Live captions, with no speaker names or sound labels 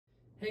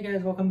Hey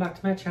guys, welcome back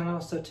to my channel.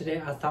 So today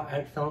I thought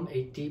I'd film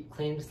a deep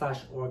clean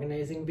 /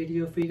 organizing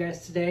video for you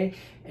guys today.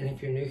 And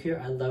if you're new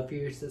here, I'd love for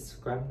you to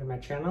subscribe to my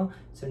channel.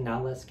 So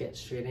now let's get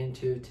straight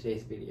into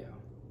today's video.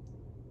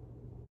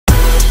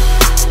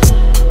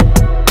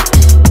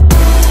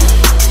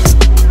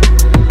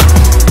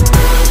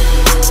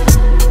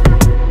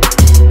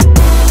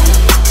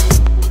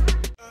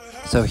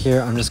 So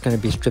here I'm just going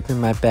to be stripping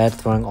my bed,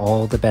 throwing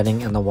all the bedding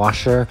in the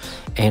washer,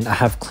 and I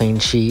have clean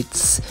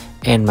sheets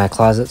in my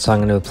closet, so I'm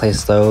going to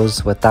replace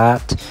those with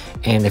that.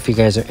 And if you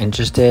guys are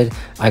interested,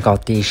 I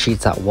got these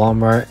sheets at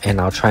Walmart,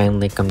 and I'll try and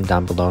link them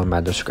down below in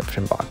my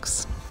description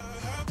box.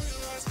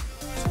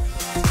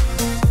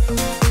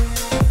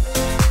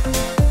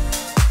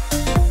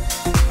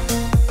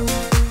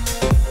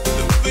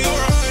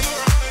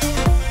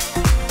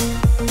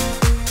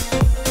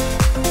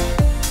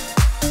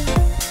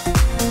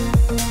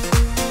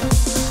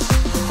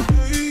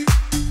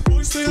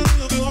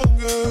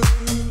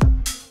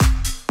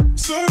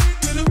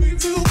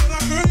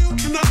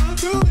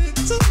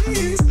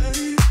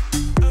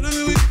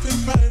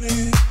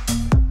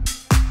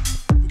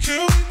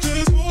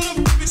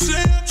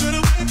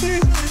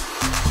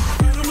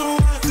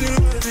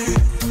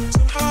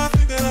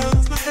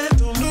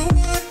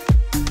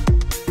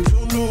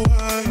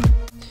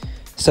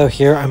 So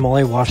here I'm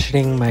only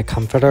washing my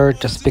comforter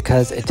just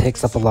because it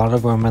takes up a lot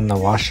of room in the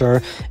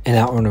washer and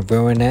I don't want to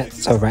ruin it.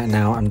 So right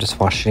now I'm just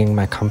washing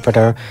my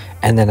comforter,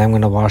 and then I'm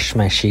going to wash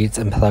my sheets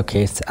and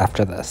pillowcase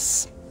after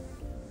this.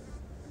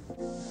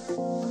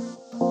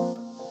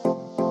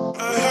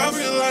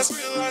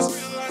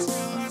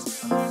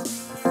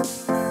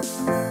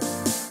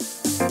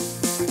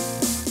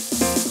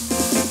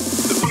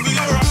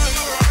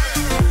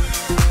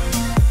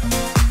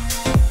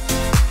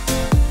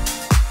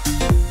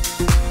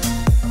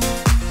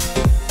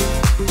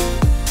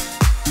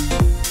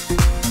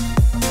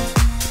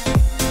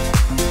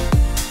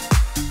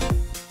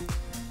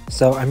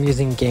 So I'm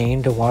using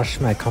Gain to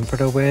wash my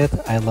comforter with.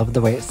 I love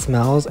the way it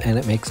smells, and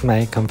it makes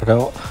my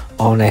comforter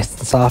all nice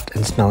and soft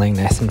and smelling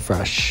nice and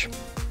fresh.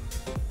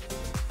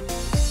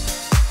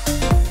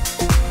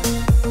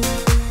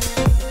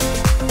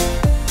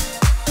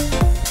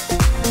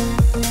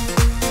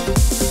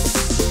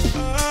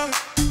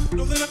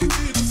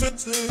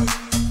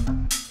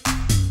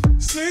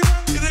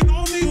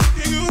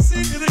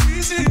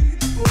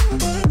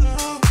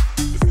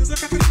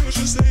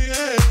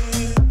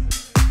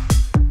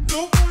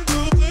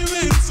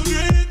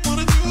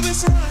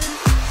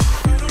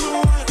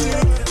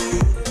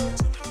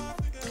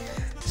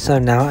 So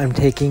now I'm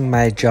taking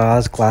my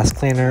Jaws glass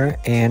cleaner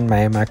and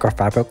my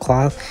microfiber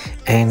cloth,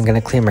 and I'm going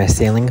to clean my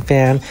ceiling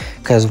fan,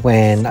 because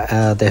when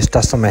there's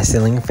dust on my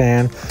ceiling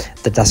fan,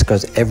 the dust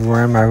goes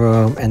everywhere in my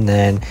room, and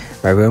then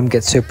my room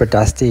gets super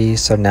dusty.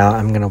 So now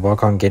I'm going to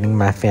work on getting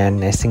my fan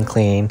nice and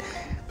clean.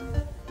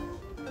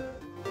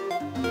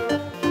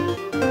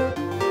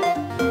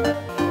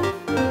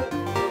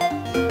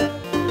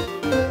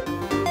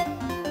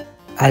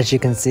 As you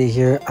can see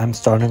here, I'm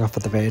starting off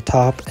at the very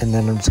top, and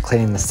then I'm just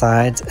cleaning the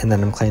sides, and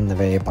then I'm cleaning the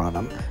very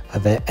bottom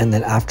of it. And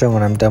then after,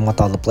 when I'm done with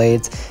all the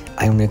blades,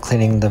 I'm going to be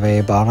cleaning the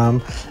very bottom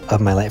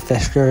of my light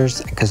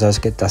fixtures, because those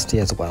get dusty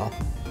as well.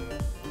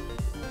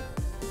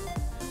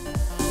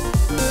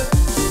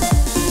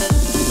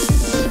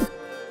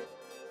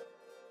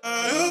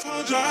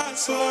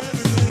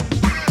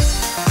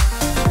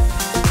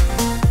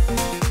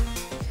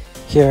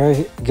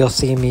 Here you'll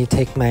see me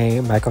take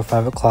my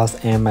microfiber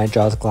cloth and my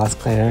Jaws glass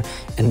cleaner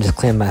and just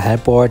clean my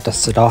headboard,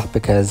 dust it off,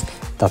 because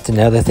that's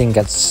another thing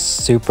gets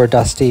super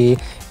dusty,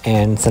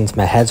 and since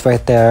my head's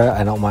right there,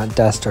 I don't want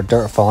dust or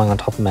dirt falling on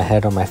top of my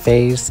head or my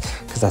face,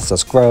 because that's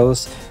just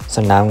gross.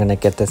 So now I'm going to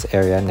get this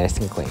area nice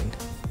and clean.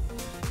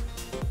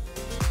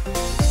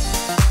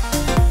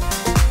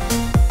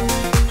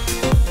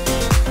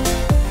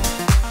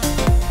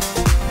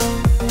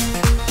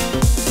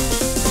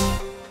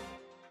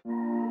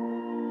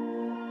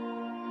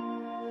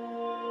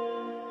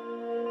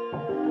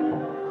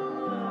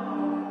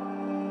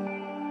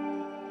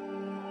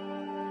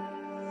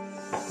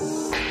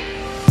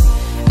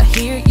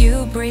 Hear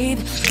you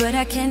breathe, but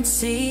I can't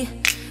see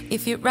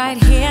if you're right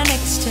here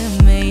next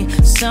to me.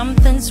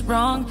 Something's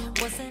wrong.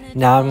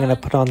 Now I'm going to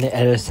put on the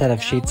other set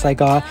of sheets I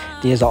got.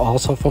 These are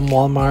also from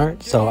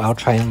Walmart, so I'll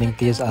try and link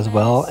these as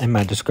well in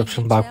my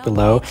description box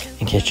below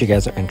in case you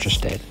guys are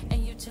interested.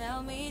 And you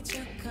tell me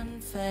to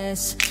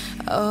confess.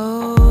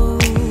 Oh,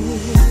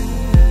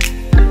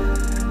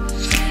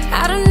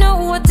 I don't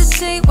know what to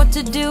say, what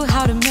to do,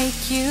 how to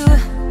make you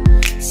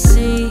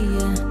see.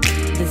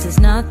 This is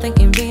nothing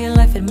in real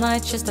life, it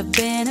might just have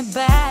been a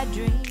bad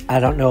dream. I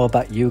don't know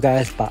about you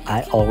guys, but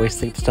I always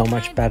sleep so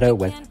much better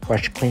with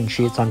fresh, clean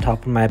sheets on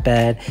top of my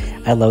bed.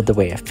 I love the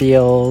way it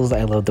feels,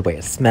 I love the way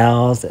it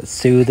smells, it's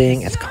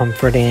soothing, it's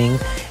comforting,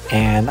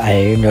 and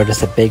I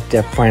notice a big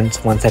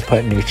difference once I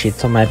put new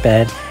sheets on my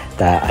bed,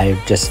 that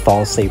I just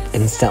fall asleep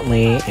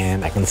instantly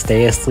and I can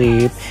stay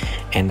asleep,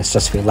 and it's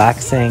just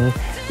relaxing.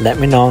 Let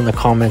me know in the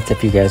comments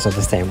if you guys are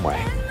the same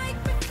way.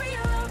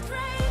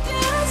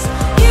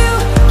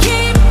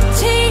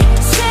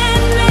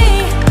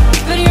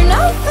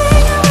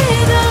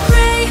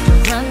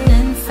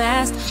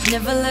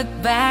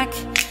 look back.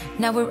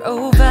 Now we're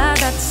over,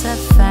 that's a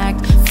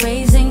fact.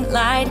 Phrasing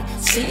light,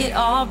 see it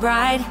all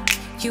bright.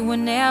 You were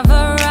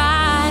never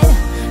right.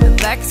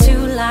 Back to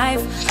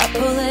life, I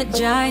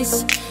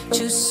apologize.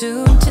 Too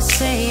soon to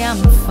say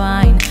I'm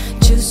fine.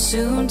 Too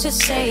soon to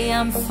say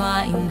I'm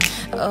fine.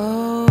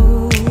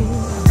 Oh,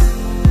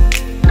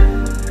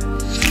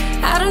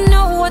 I don't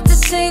know what to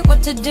say,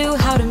 what to do,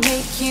 how to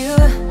make you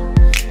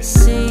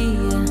see.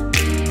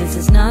 This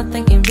is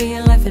nothing in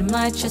real life, it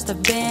might just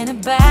have been a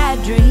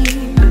bad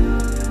dream.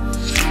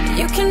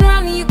 You can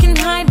run, you can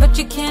hide, but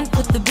you can't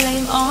put the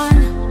blame on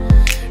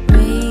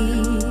me.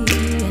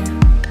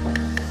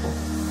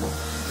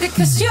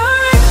 Because you're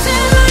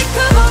acting like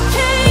a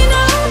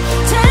volcano,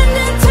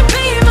 tending to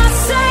be my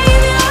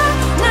savior.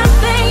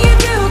 Nothing you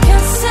do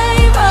can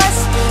save us,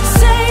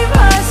 save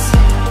us.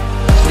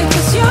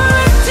 Because you're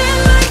acting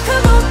like a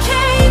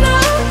volcano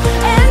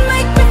and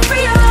make me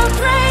feel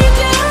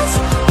outrageous.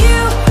 You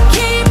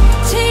keep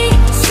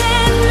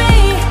teasing me,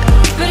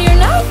 but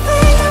you're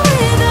nothing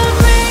without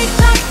me.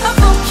 Like a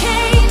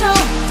volcano,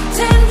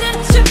 tending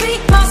to be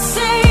my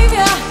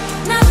savior.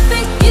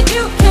 Nothing you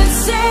do can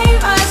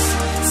save us,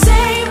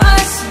 save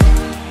us.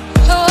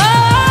 Oh,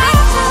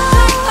 like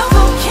a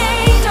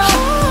volcano,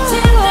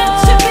 tending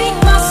to be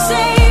my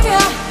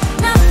savior.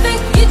 Nothing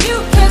you do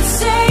can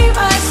save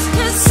us,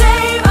 can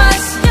save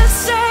us, can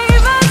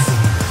save us.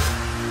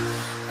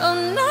 Oh,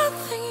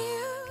 nothing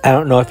you. I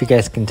don't know if you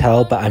guys can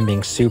tell, but I'm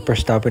being super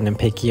stubborn and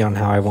picky on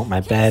how I want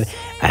my bed.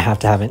 I have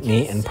to have it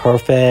neat and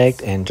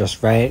perfect and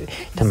just right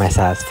to my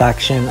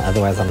satisfaction.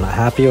 Otherwise, I'm not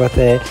happy with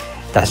it.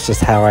 That's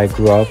just how I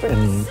grew up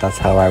and that's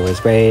how I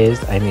was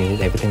raised. I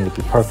needed everything to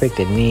be perfect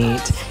and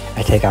neat.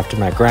 I take after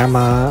my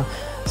grandma.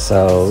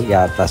 So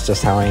yeah, that's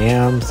just how I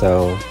am.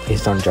 So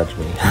please don't judge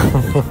me.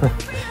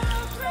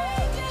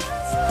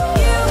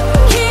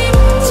 Keep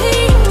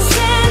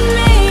teasing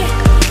me,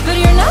 but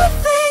you're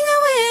nothing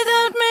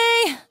without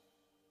me.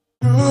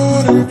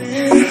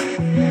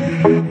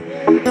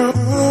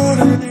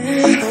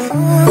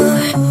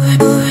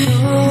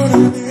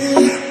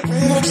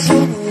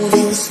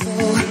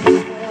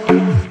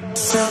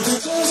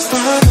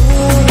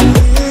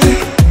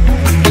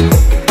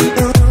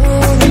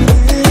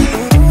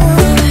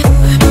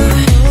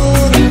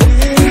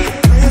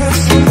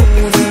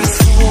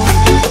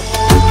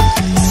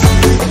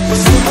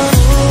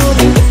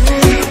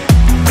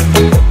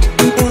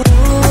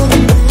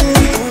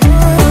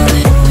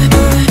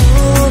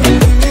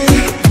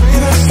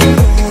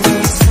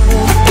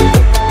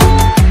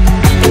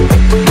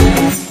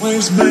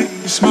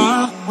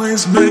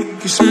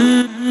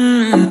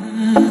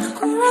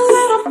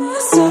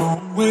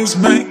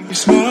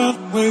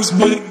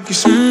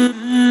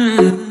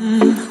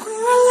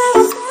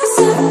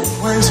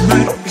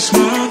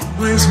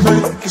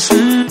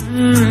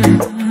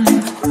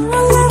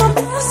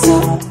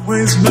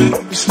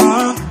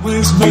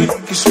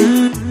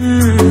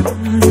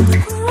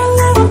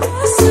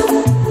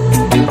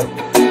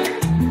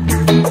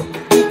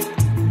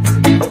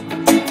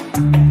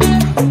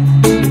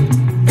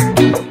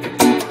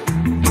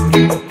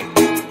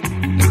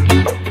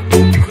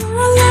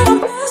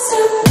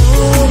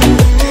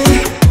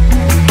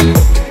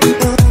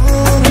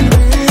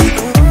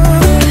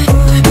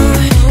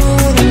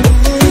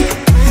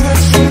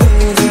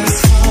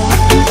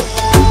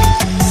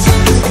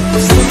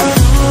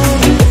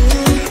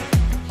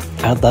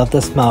 I love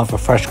the smell of a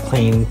fresh,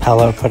 clean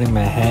pillow putting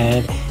my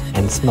head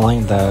and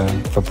smelling the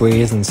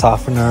Febreze and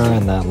softener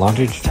and the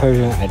laundry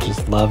detergent. I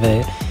just love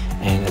it,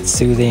 and it's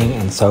soothing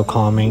and so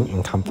calming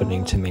and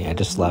comforting to me. I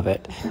just love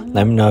it.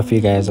 Let me know if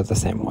you guys are the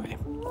same way.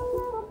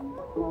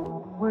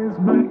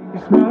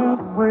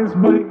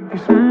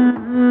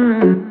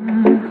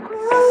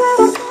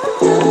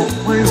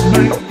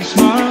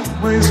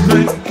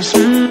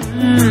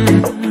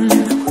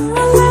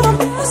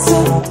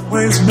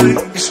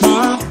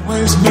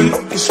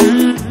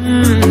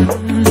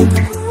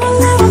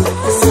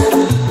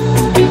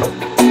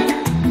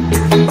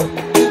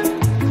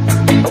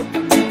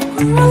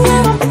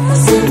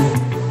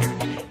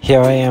 Here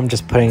I am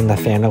just putting the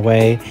fan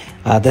away.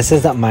 This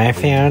isn't my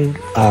fan.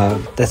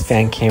 This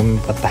fan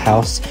came with the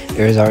house.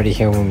 It was already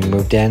here when we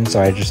moved in,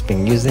 so I've just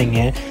been using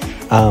it.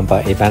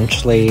 But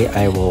eventually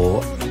I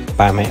will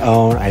buy my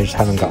own. I just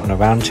haven't gotten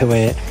around to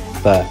it,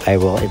 but I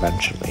will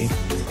eventually.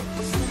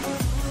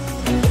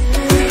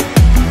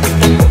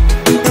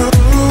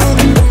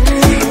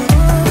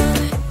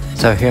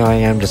 So here I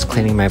am just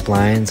cleaning my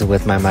blinds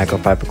with my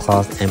microfiber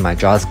cloth and my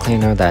jaws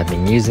cleaner that I've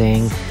been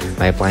using.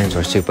 My blinds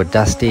were super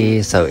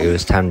dusty, so it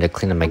was time to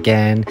clean them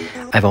again.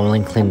 I've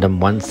only cleaned them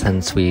once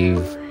since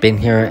we've been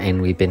here,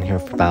 and we've been here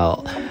for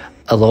about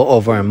a little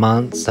over a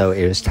month, so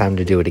it was time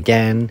to do it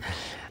again.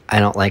 I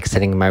don't like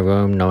sitting in my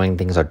room knowing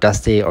things are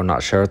dusty or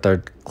not sure if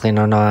they're clean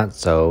or not,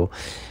 so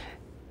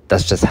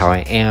that's just how I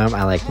am.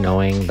 I like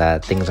knowing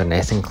that things are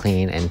nice and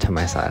clean and to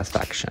my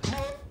satisfaction.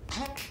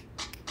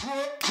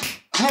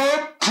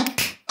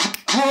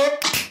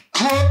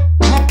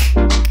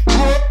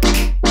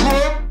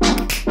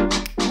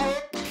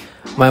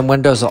 My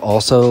windows are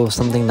also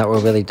something that were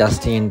really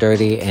dusty and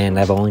dirty, and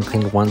I've only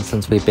cleaned one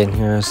since we've been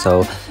here,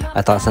 so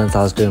I thought since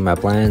I was doing my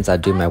blinds,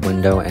 I'd do my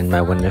window and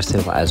my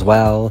windowsill as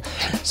well.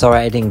 Sorry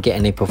I didn't get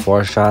any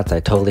before shots.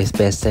 I totally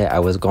spaced it. I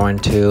was going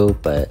to,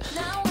 but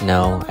you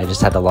know, I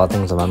just had a lot of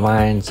things on my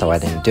mind, so I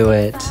didn't do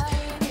it.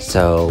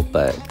 So,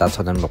 but that's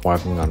what I'm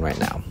working on right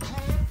now.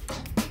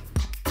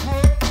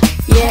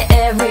 Yeah,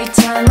 every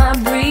time I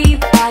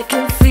breathe, I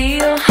can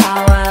feel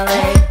how I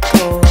let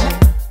go.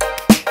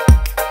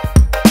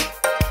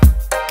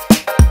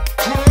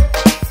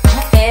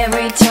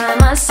 Every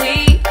time I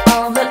see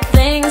all the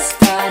things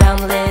that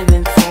I'm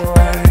living for.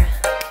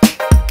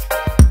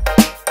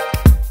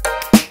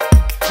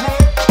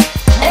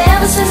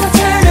 Ever since I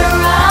turned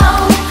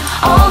around,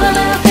 all the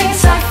little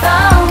things I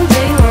found,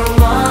 they were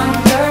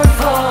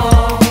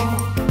wonderful.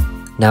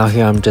 Now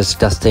here I'm just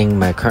dusting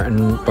my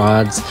curtain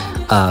rods.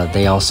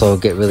 They also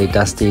get really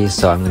dusty,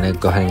 so I'm gonna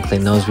go ahead and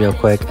clean those real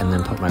quick and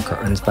then put my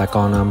curtains back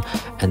on them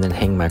and then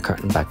hang my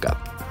curtain back up.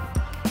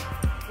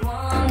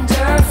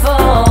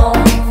 Wonderful.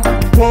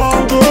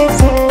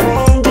 Wonderful.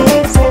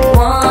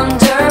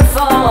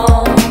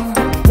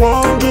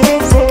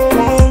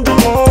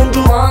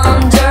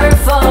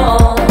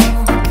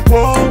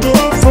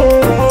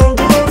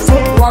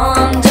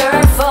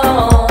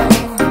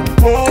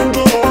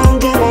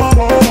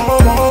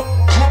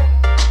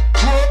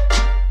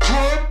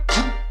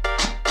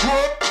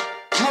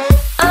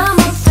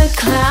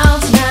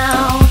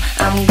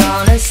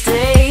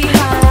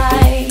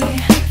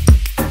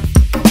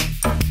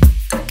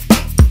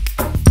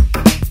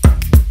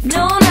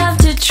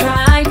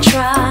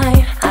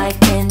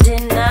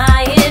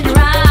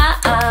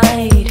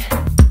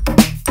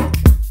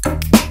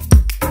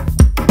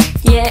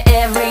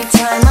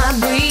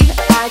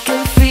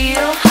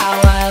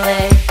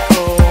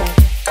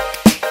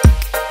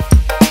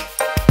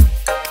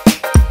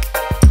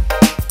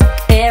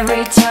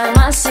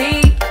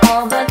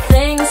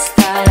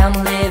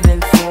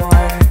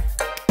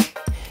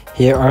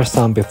 Here are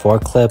some before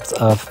clips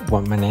of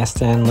what my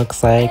nightstand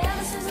looks like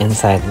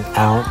inside and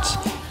out.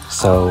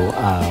 So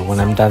when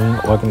I'm done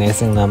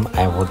organizing them,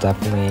 I will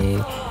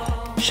definitely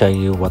show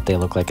you what they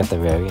look like at the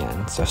very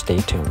end. So stay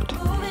tuned.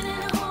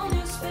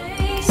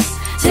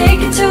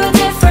 Take it to a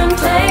different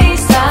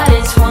place, that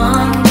is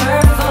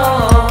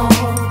wonderful.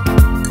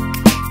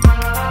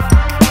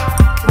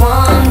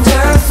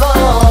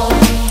 Wonderful.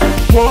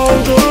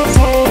 Wonderful.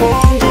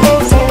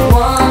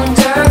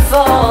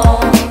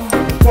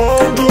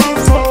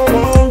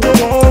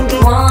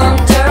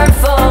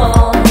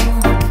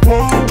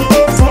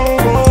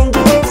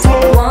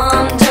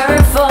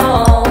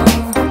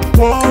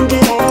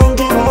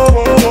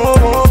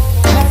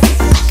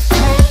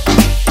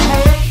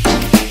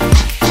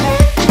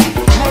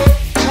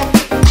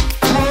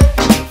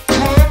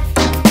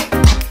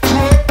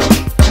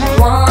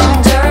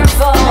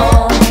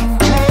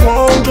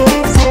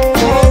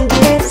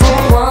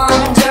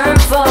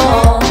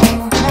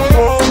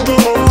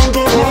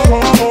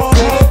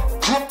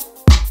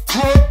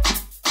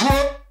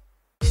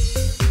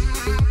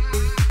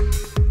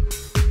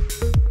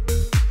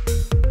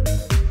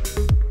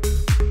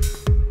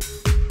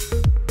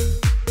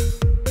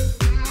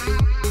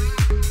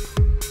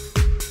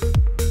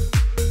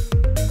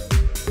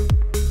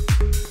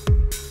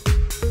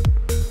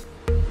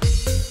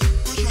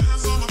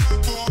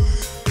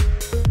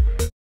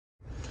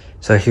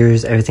 So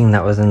here's everything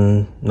that was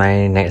in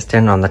my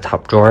nightstand on the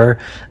top drawer.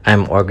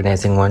 I'm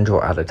organizing one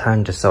drawer at a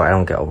time just so I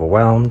don't get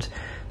overwhelmed.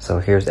 So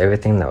here's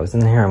everything that was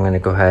in here. I'm going to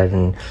go ahead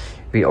and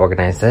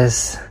reorganize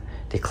this,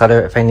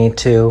 declutter if I need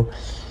to,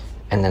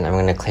 and then I'm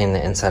going to clean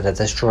the inside of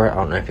this drawer. I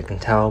don't know if you can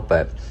tell,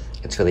 but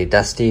it's really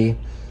dusty.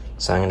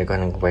 So I'm going to go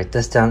ahead and write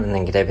this down and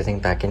then get everything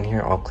back in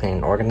here all clean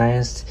and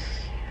organized.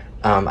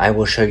 I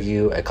will show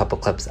you a couple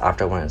clips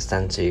after when it's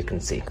done so you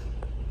can see.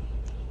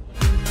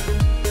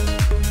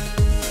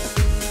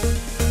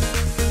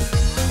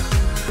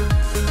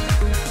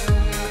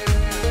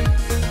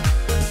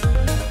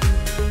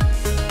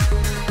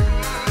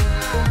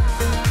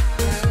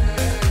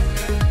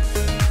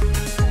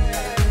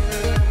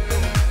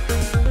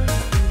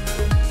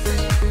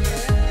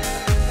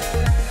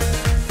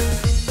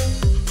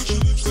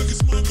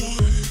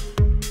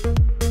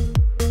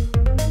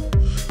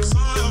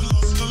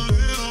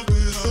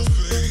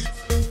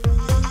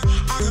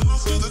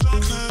 Lost to the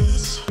darkness.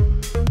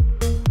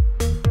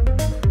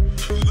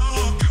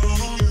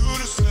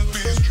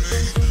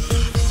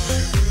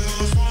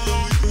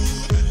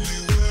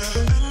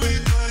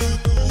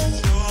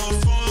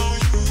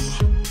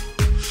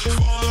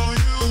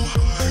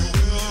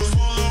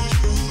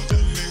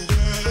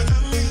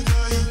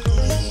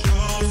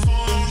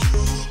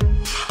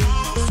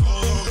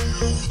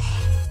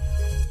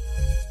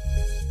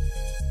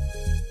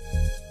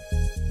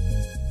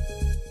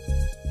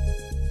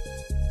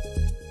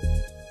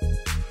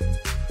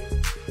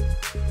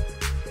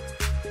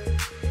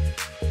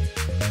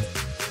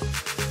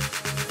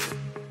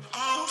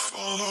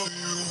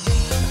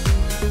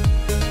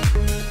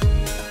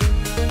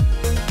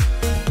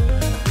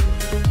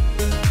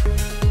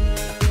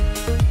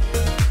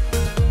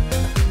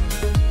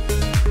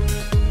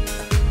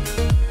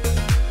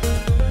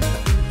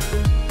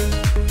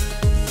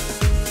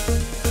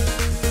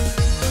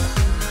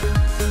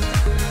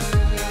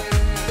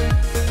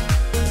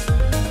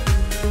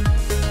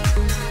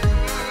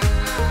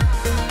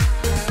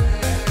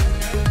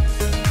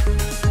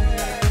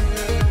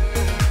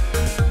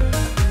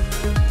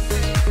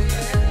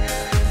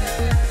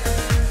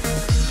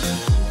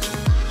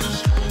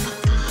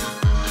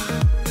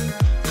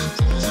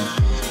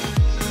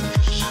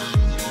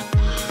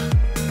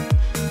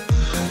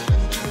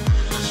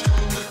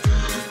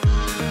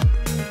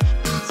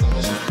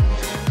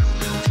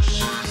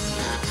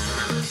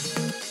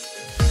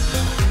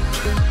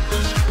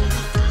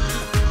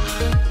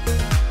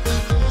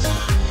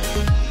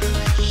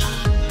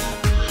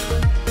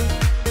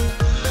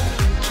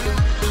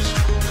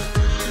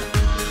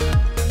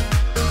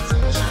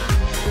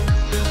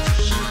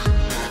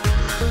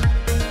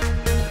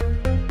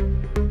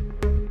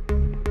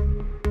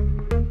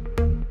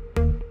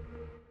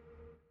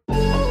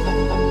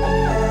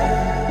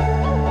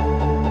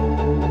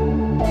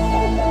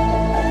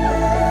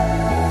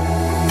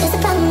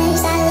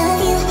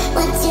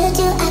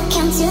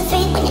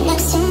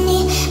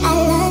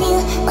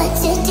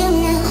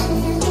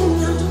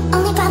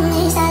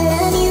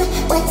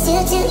 you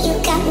do, you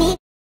got me.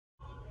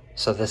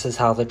 So this is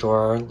how the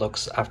drawer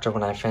looks after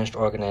when I finished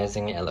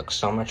organizing it. It looks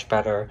so much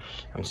better.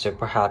 I'm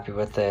super happy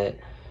with it.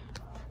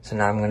 So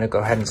now I'm gonna go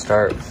ahead and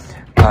start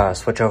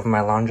switch over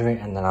my laundry,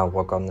 and then I'll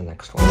work on the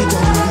next one. I love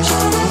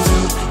you,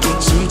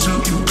 but you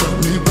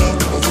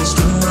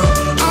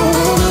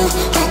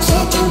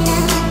do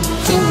now,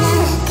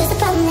 'cause the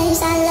problem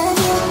is I love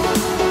you.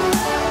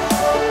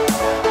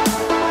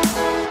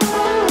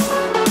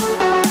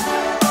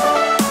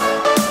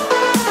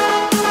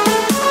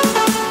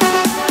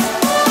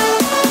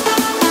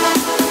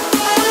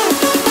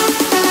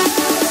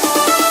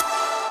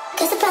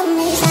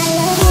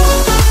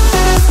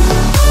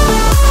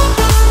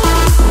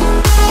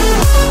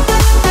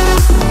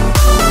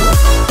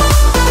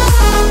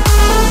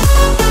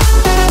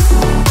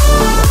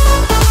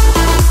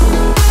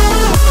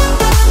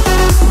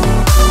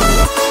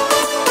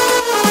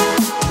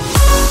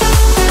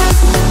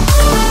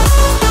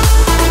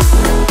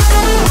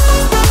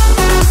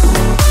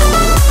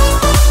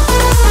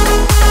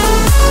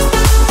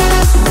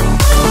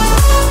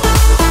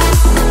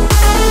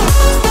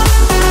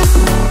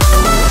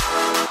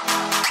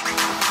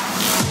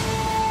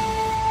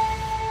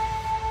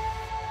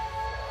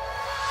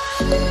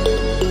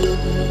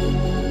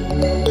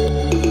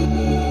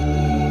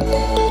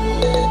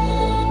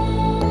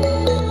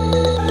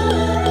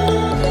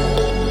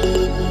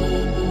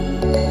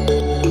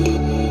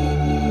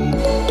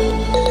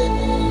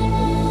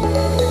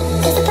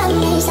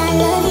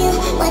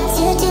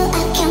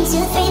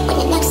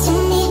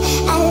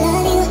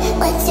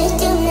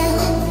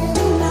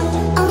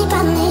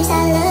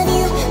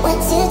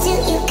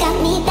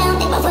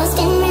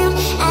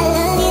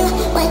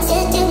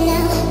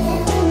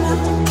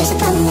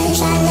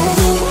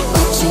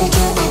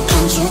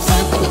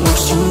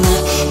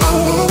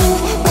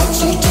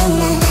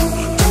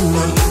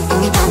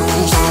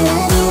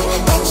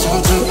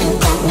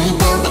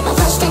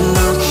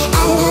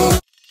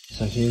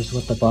 So here's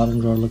what the bottom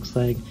drawer looks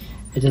like.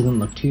 It doesn't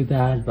look too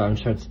bad, but I'm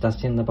sure it's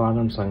dusty in the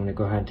bottom, so I'm gonna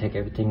go ahead and take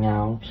everything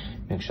out,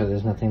 make sure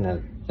there's nothing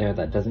there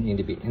that doesn't need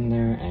to be in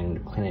there,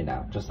 and clean it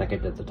out, just like I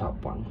did the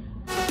top one.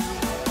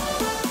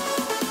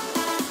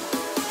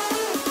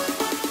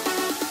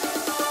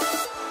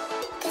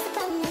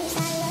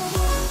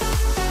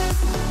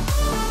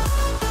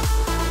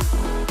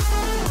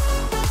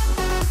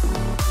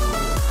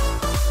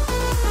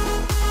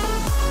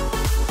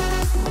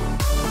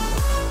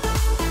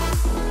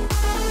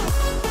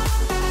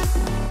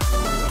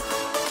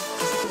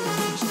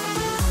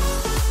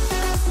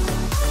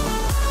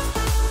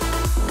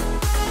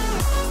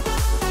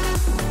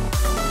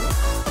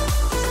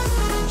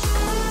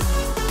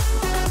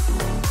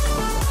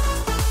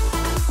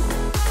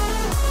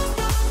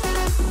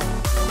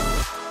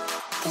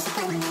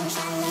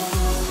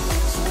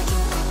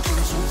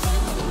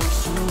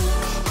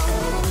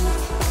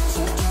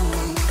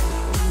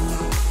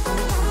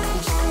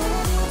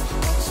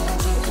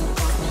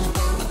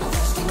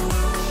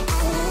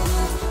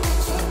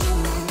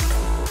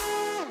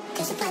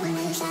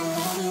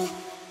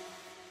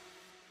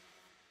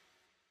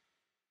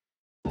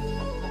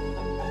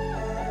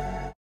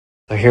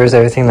 So here's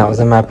everything that was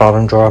in my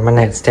bottom drawer on my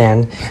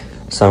nightstand.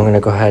 So I'm gonna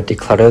go ahead and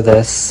declutter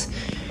this,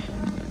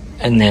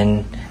 and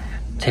then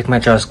take my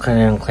drawers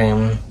cleaner and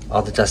clean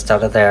all the dust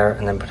out of there,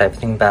 and then put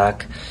everything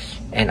back,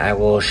 and I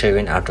will show you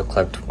an after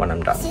clip when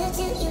I'm done.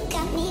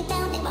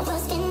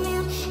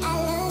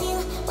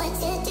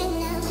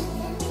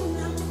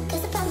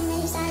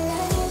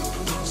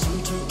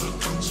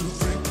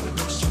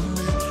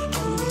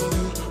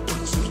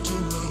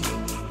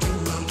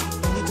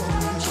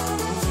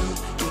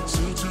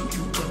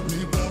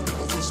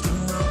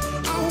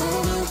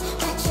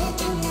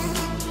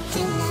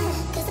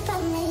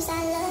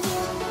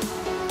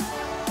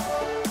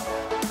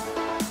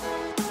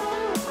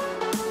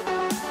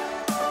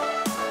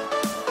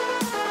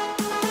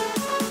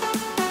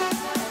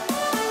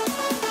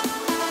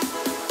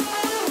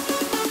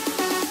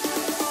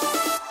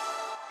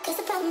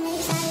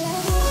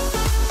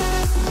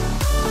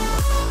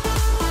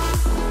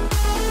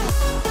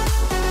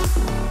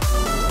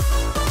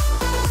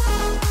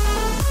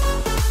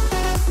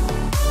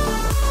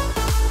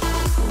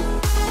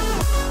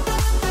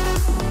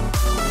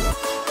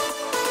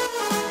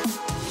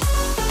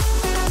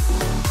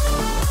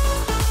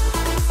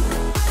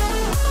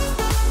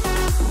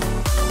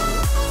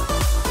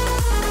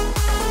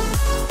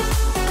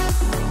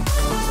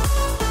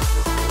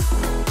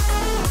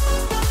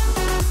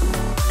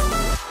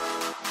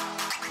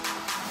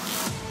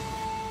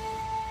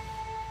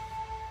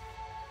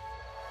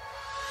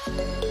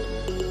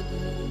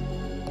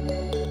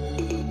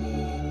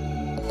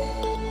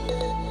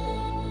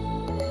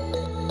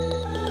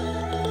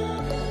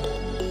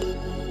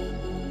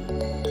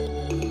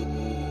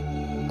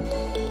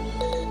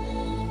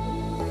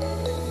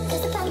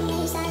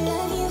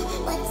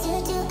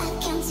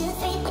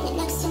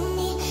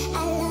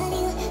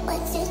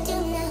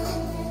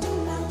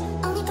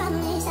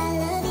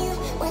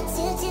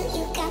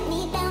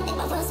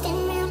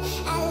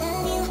 I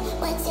love you,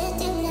 what to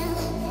do now?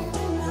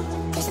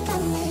 'Cause the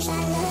problem is I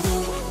love you.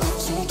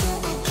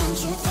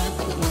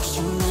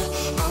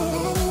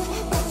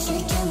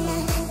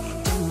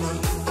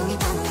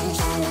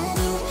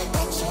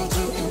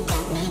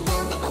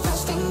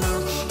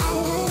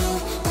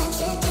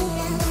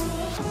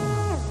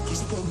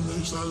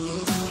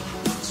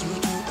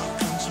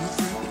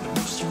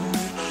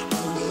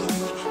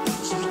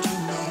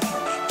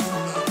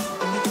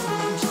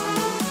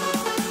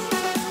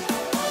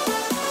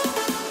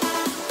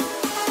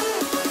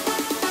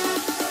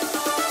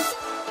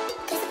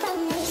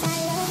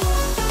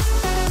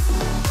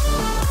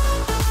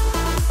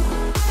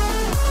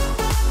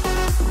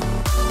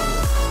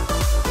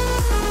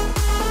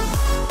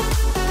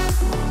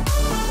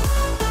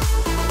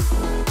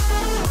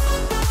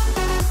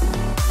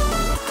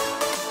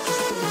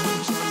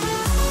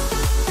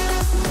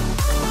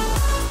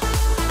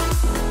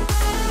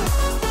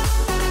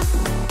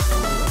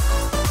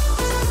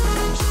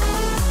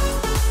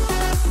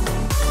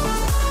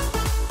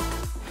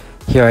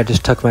 here I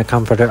just took my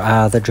comforter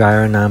out of the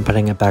dryer and now I'm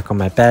putting it back on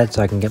my bed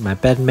so I can get my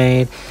bed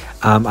made.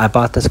 I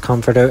bought this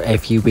comforter a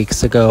few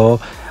weeks ago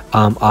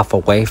off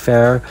of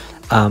Wayfair.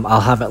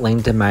 I'll have it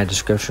linked in my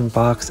description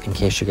box in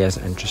case you guys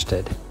are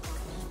interested.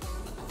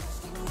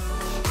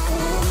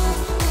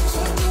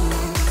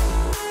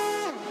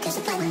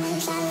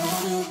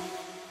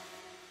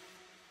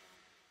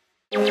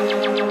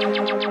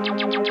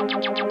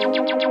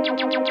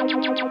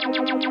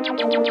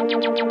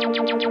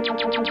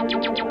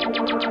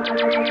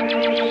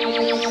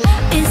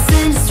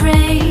 Isn't it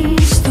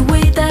strange the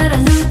way that I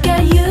look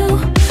at you?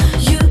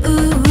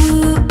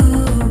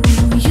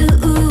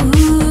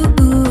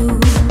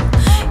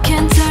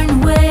 Can't turn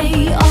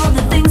away all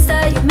the things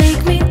that you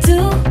make me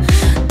do.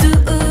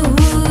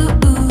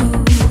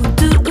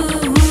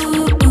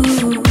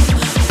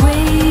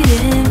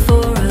 Waiting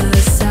for a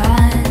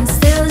sign,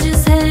 still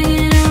just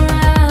hanging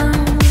around.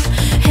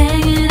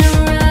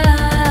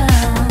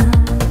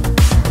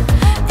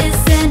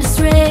 Isn't it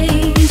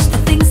strange the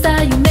things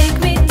that you make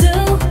me do?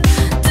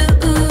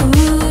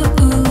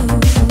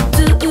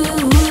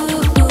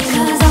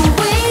 'Cause I'm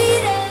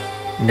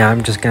waiting. Now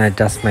I'm just gonna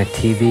dust my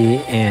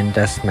TV and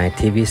dust my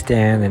TV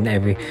stand and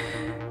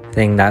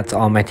everything that's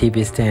on my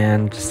TV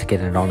stand just to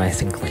get it all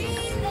nice and clean.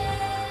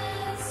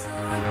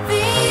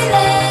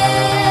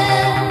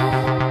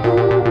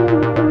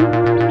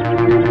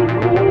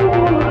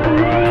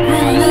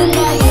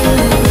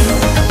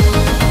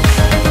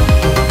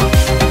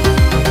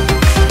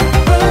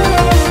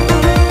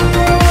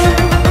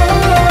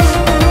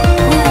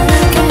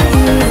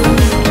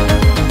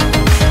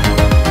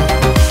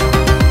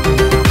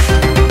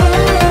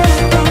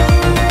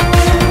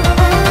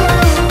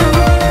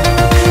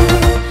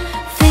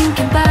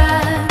 Thinking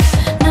back,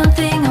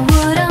 nothing I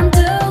would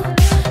undo.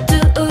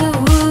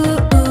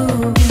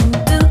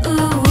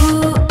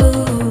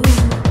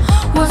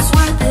 What's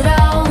worth it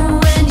all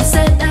when you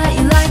said that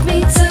you like me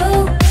too?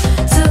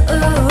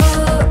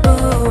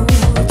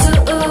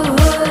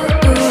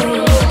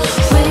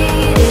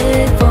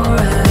 Waited for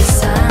a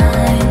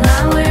sign,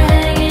 now we're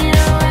hanging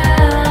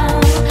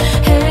around.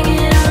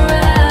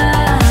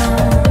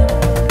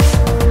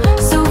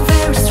 So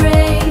very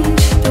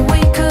strange the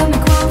way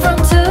coming from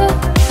two.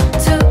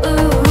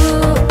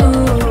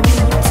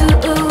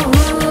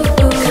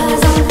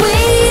 'Cause I'm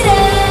waiting,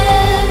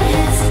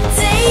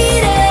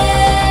 hesitating.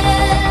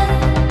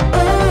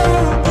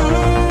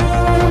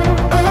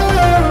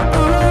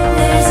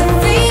 There's a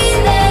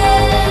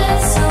feeling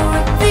so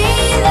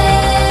revealing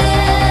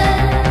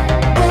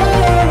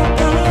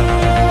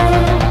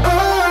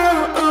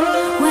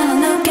when I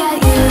look at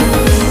you.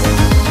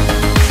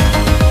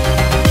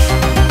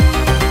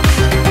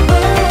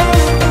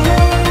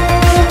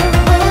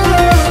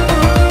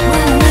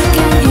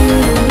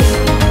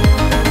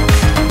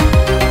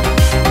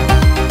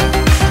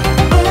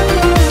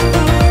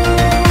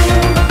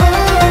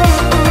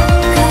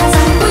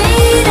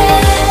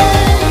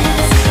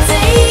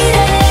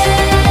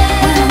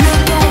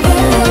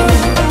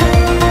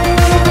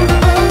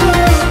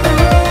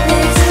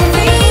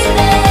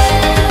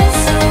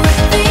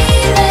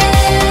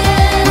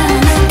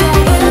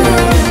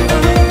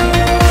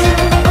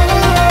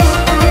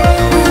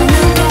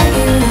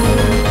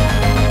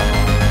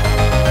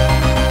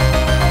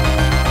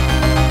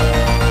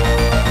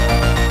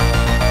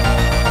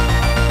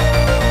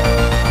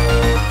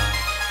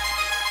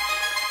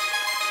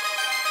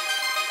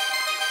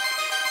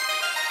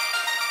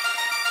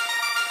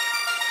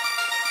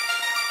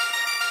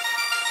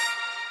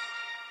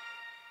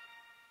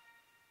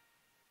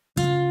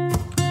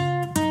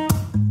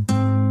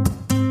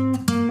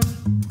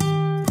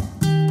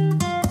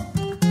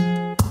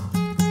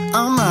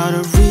 I'm out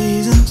of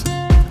reasons,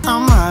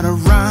 I'm out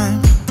of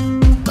rhyme,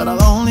 but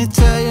I'll only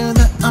tell you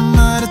that I'm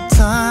out of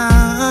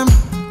time.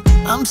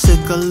 I'm sick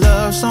of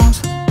love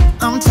songs,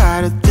 I'm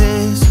tired of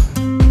this,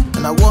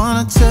 and I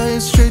wanna tell you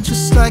straight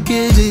just like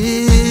it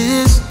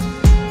is.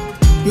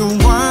 You're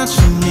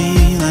watching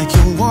me like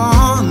you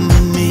want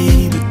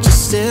me, but you're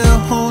still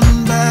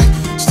holding back,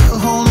 still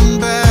holding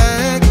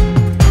back.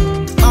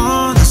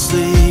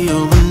 Honestly,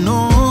 you're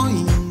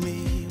annoying me.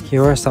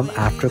 Here are some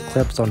after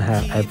clips on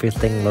how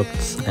everything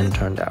looks and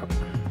turned out.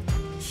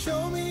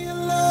 Show me your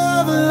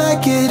love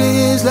like it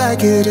is,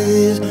 like it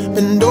is.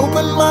 Bend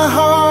open my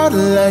heart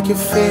like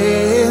you're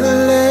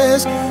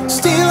fearless.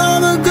 Steal all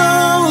the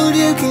gold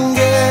you can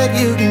get,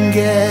 you can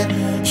get.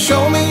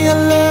 Show me your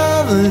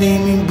love,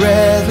 leave me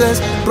breathless,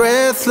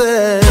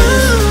 breathless.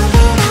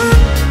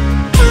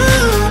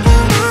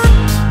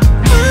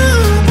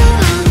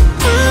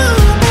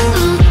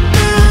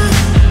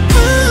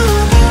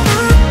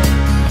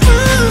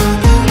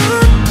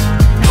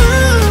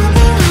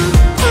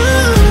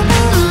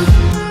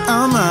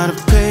 I'm out of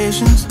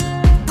patience,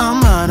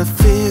 I'm out of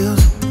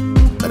feels,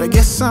 but I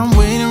guess I'm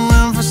waiting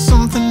around for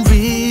something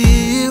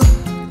real.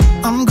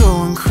 I'm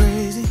going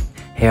crazy.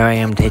 Here I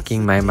am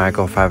taking my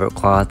microfiber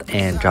cloth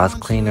and jaws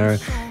cleaner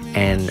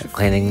and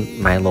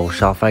cleaning my little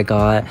shelf I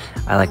got,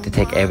 I like to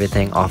take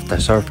everything off the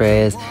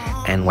surface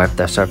and wipe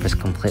the surface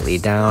completely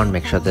down,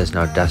 make sure there's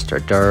no dust or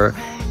dirt.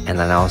 And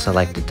then I also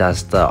like to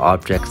dust the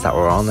objects that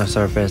were on the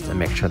surface and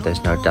make sure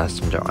there's no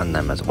dust and dirt on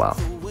them as well.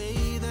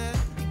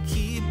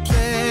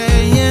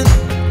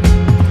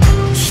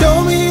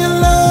 Show me your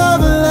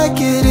love like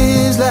it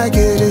is, like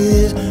it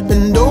is.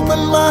 Bend open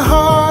my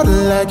heart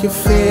like you're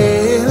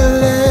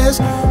fearless.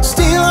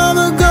 Steal all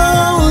the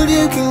gold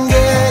you can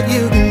get,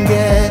 you can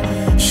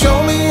get.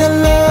 Show me your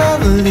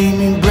love, leave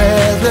me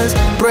breathless,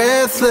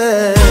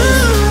 breathless.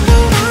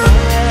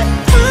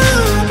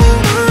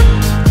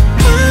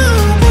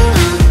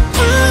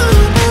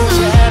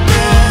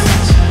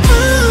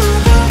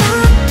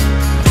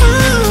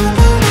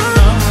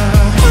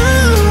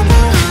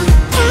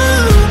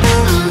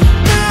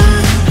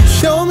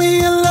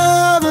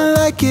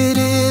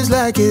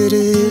 Like it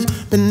is,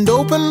 bend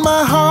open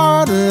my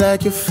heart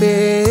like you're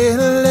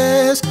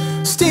fearless.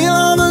 Steal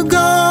all the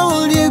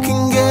gold you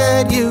can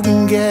get, you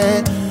can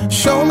get.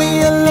 Show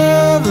me your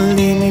love,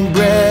 leave me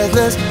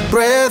breathless,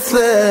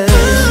 breathless.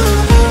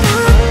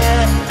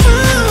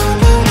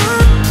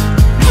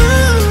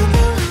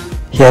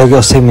 Here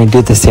you'll see me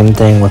do the same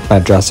thing with my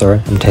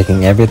dresser. I'm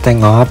taking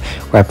everything off,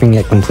 wiping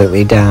it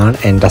completely down,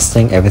 and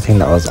dusting everything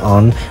that was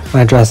on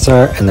my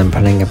dresser, and then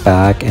putting it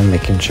back and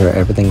making sure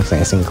everything's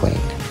nice and clean.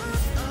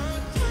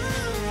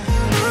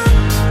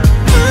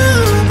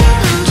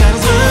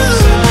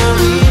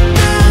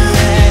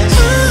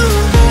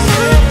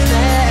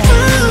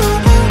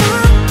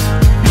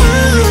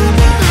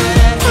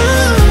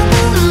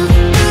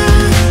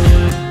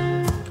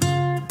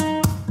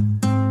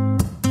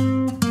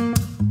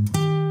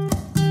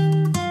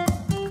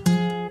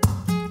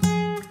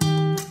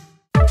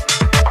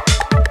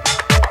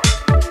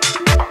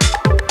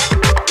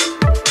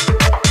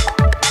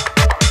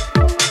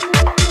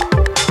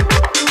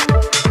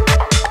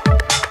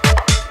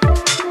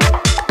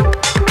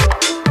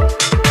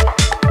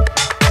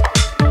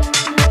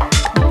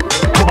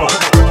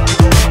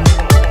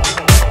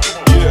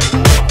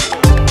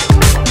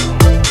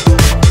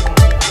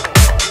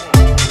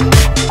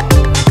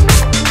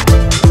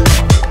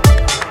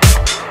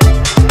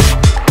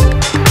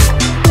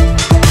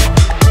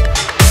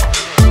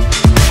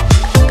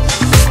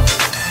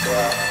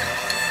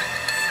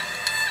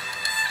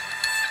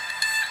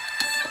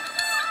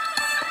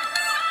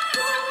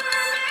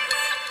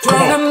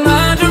 You're a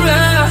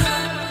murderer.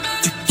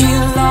 You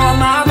kill all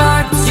my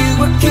vibes. You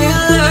a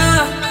killer.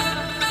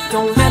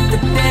 Don't let the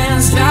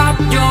dance stop.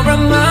 You're a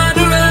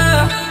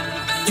murderer.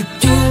 You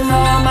kill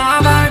all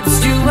my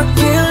vibes. You a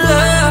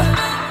killer.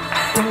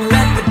 Don't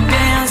let the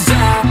dance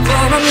stop.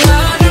 You're a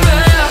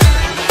murderer.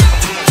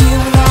 You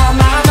kill all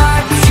my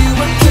vibes. You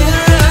a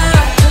killer.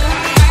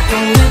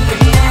 Don't let the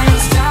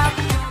dance stop.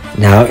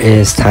 Now it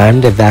is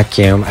time to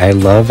vacuum. I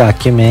love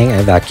vacuuming.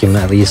 I vacuum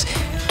at least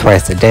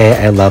twice a day.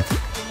 I love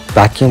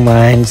vacuum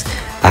lines.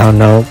 I don't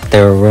know,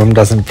 their room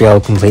doesn't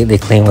feel completely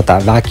clean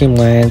without vacuum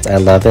lines. I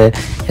love it.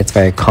 It's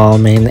very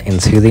calming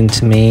and soothing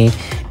to me,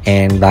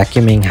 and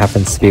vacuuming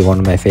happens to be one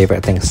of my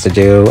favorite things to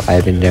do.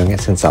 I've been doing it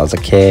since I was a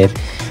kid.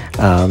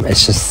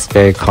 It's just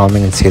very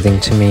calming and soothing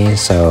to me,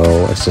 so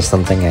it's just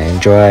something I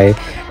enjoy.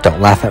 Don't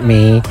laugh at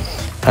me.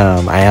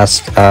 I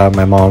asked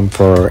my mom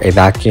for a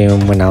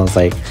vacuum when I was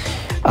like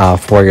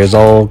 4 years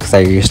old, because I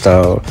used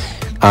to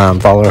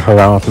follow her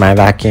around with my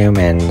vacuum,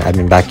 and I've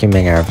been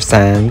vacuuming ever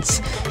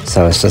since,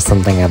 so it's just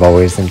something I've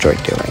always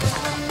enjoyed doing.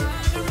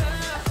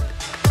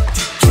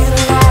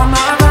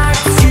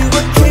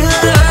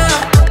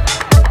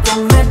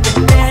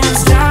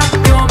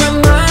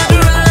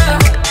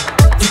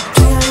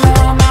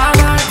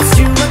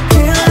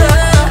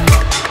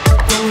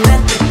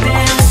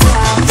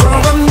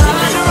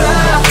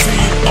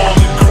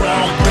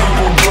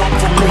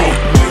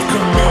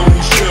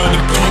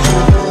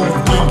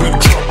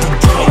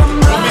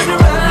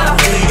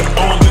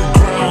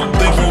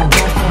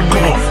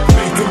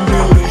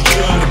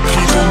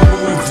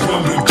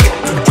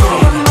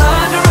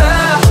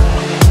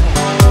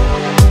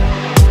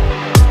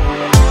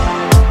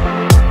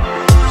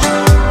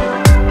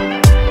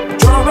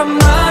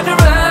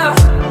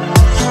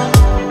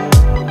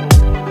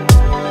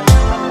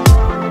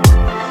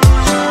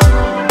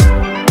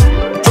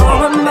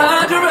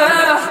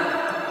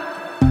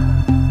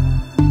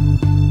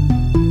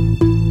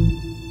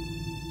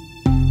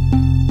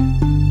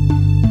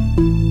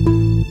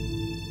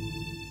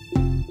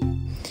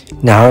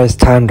 Now it's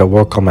time to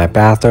work on my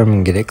bathroom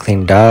and get it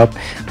cleaned up.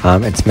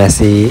 It's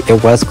messy.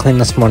 It was clean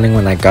this morning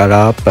when I got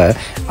up, but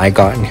I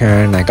got in here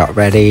and I got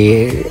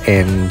ready,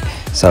 and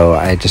so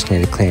I just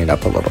need to clean it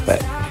up a little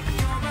bit.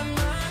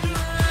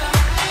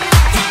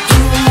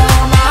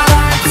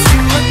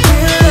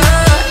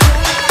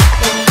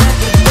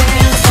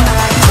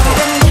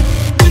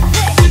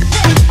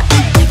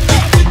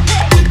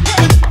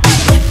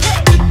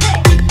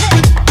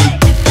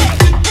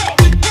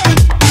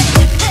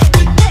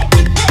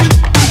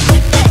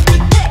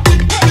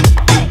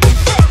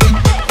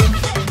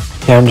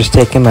 Here I'm just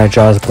taking my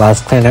Jaws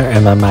glass cleaner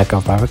and my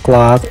microfiber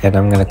cloth, and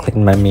I'm going to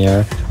clean my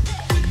mirror.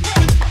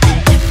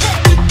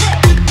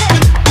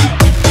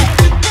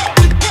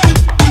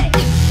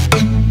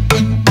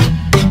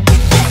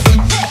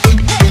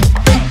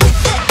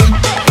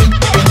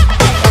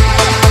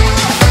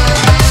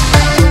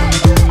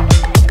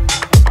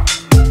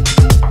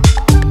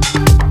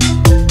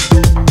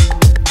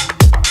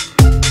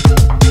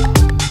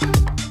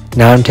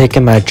 Now I'm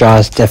taking my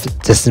Jaws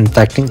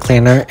disinfectant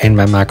cleaner and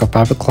my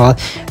microfiber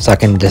cloth so I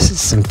can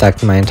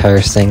disinfect my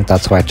entire sink.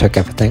 That's why I took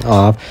everything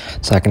off,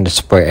 so I can just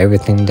spray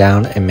everything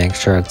down and make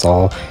sure it's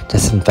all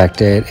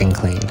disinfected and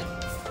clean.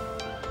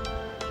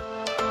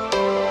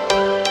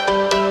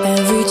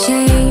 Every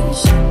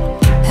change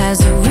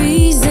has a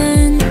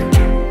reason,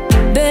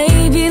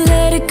 baby,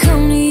 let it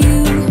come to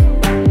you.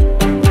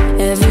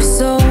 Every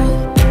soul,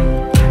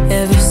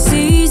 every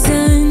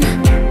season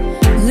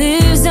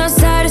lives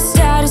outside of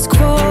status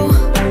quo.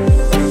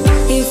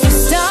 If we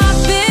stop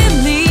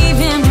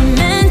believing we're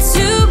meant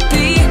to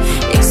be,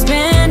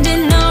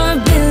 expanding our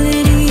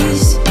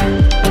abilities.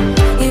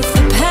 If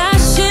the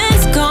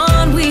passion's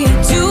gone, we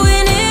are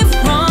doing it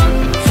wrong.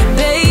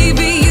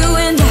 Baby, you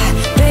and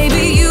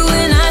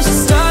I should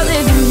start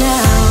living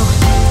now.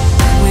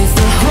 With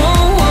the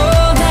whole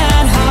world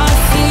at our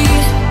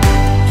feet,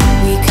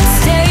 we could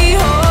stay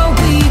or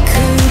we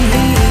could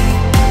leave.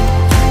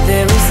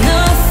 There is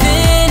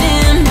nothing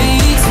in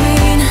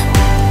between.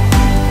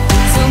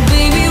 So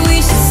baby, we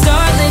should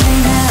start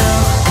living now.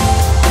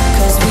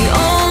 'Cause we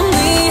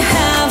only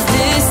have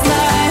this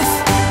life.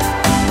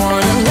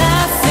 Wanna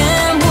laugh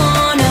and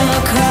wanna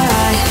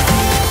cry.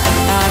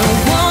 I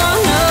don't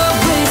wanna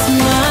waste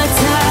my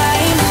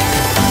time.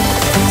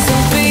 So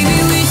baby,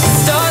 we should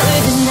start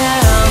living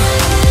now.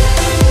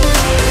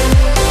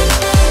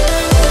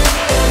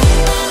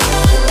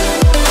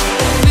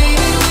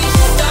 Baby, we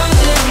should start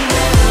living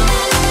now.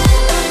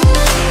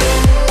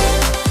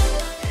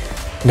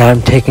 Now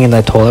I'm taking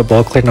the toilet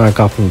bowl cleaner I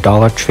got from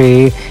Dollar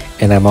Tree,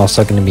 and I'm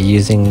also going to be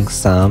using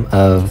some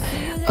of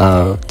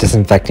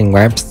disinfecting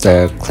wipes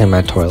to clean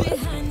my toilet.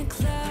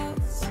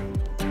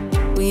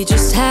 We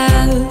just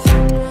have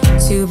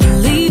to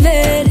believe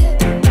it,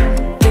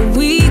 that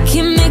we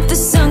can make the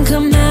sun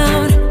come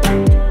out.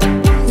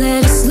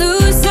 Let us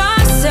lose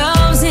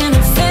ourselves in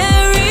a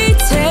fairy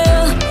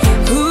tale.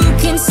 Who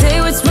can say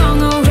what's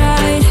wrong or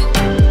right?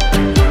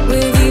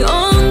 We're the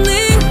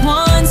only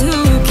ones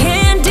who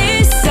can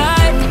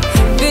decide.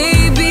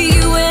 Baby,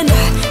 you and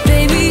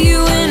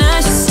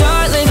I should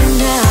start living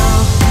now.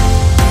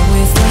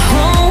 With the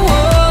whole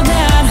world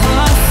at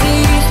our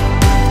feet,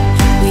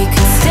 we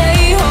could stay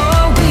or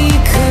we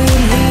could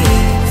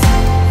leave.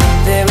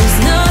 There is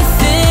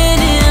nothing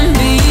in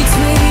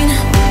between.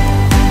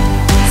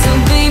 So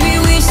baby,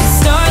 we should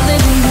start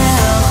living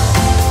now.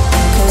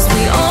 'Cause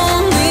we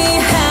only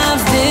have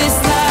this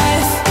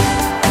life.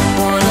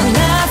 Wanna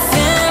laugh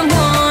and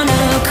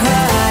wanna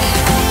cry.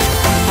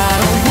 I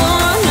don't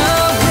wanna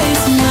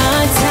waste my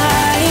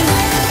time.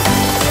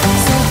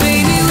 So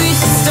baby, we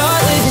should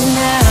start living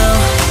now.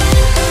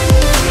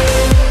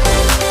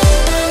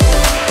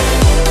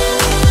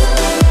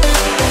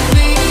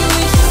 Baby,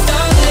 we should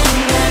start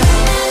living now.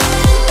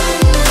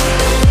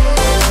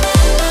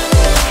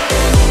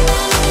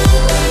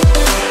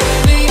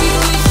 Baby,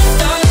 we should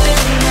start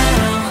living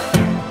now.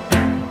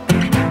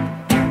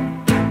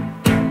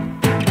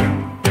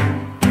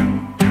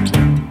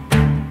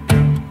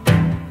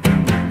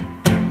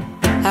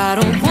 I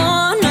don't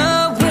wanna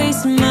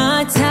waste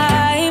my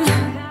time.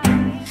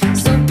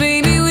 So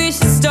baby, we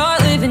should start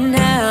living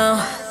now.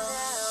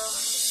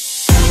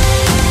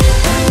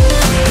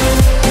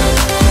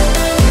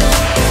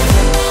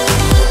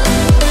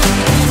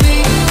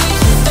 Baby, we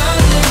should start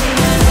living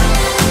now.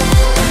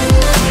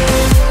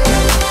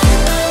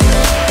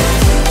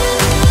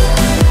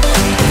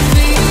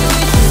 Baby,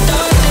 we should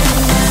start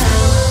living now.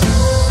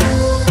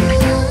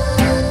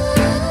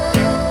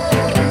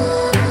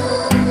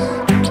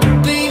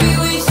 Baby,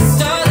 we should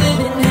start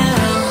living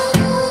now.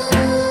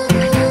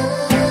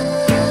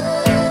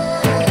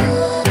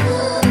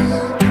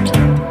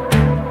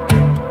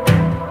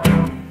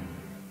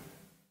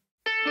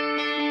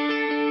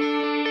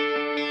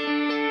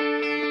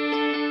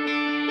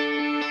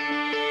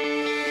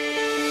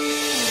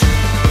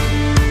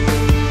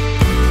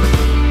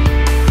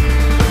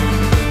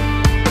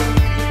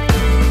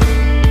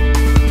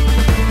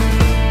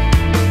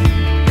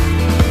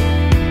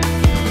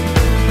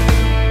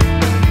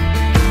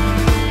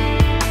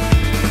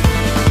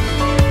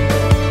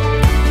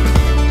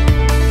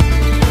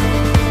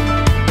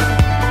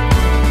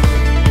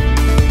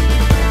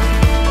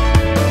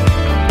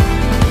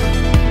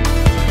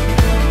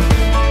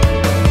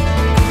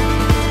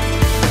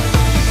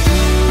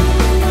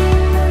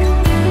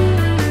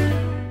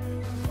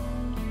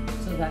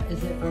 So that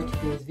is it for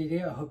today's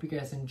video. I hope you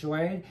guys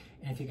enjoyed,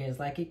 and if you guys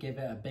like it, give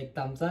it a big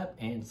thumbs up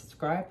and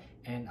subscribe,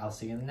 and I'll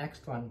see you in the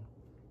next one.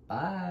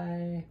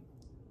 Bye!